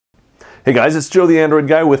Hey guys, it's Joe the Android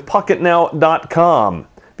Guy with PocketNow.com.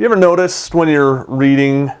 Have you ever noticed when you're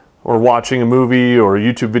reading or watching a movie or a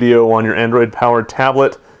YouTube video on your Android-powered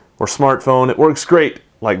tablet or smartphone, it works great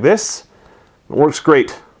like this, it works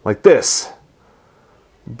great like this.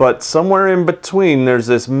 But somewhere in between there's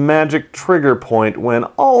this magic trigger point when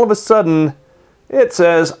all of a sudden it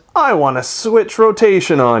says, I want to switch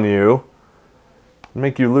rotation on you, and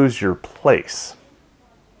make you lose your place.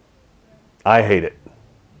 I hate it.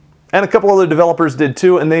 And a couple other developers did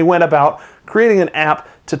too, and they went about creating an app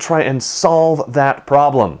to try and solve that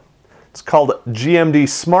problem. It's called GMD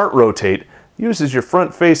Smart Rotate. It uses your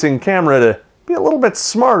front-facing camera to be a little bit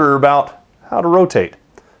smarter about how to rotate.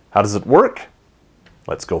 How does it work?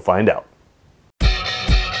 Let's go find out.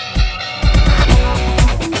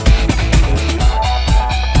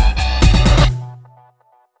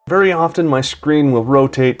 Very often my screen will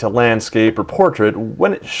rotate to landscape or portrait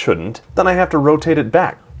when it shouldn't, then I have to rotate it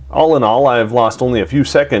back. All in all, I've lost only a few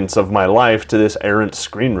seconds of my life to this errant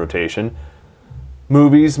screen rotation.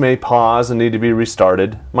 Movies may pause and need to be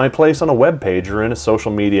restarted. My place on a web page or in a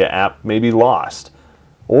social media app may be lost.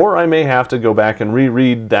 Or I may have to go back and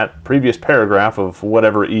reread that previous paragraph of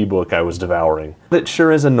whatever ebook I was devouring. It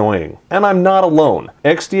sure is annoying. And I'm not alone.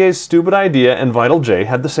 XDA's Stupid Idea and VitalJ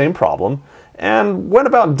had the same problem, and went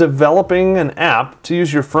about developing an app to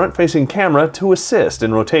use your front-facing camera to assist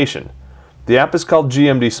in rotation. The app is called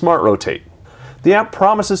GMD Smart Rotate. The app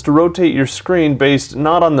promises to rotate your screen based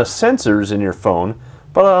not on the sensors in your phone,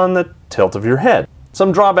 but on the tilt of your head.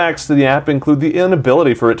 Some drawbacks to the app include the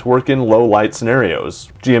inability for it to work in low light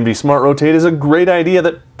scenarios. GMD Smart Rotate is a great idea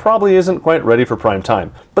that probably isn't quite ready for prime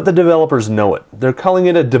time, but the developers know it. They're calling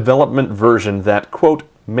it a development version that, quote,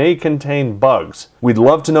 may contain bugs. We'd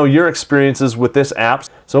love to know your experiences with this app,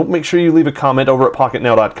 so make sure you leave a comment over at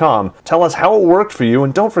PocketNow.com. Tell us how it worked for you,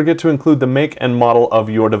 and don't forget to include the make and model of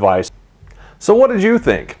your device. So what did you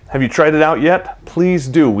think? Have you tried it out yet? Please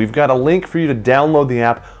do. We've got a link for you to download the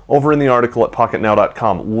app over in the article at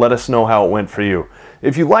PocketNow.com. Let us know how it went for you.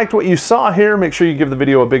 If you liked what you saw here, make sure you give the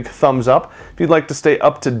video a big thumbs up. If you'd like to stay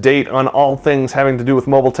up to date on all things having to do with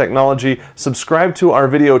mobile technology, subscribe to our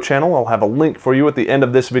video channel. I'll have a link for you at the end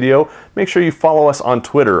of this video. Make sure you follow us on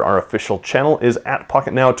Twitter. Our official channel is at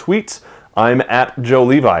PocketNowTweets. I'm at Joe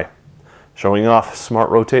Levi. Showing off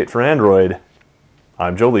Smart Rotate for Android,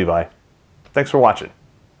 I'm Joe Levi. Thanks for watching.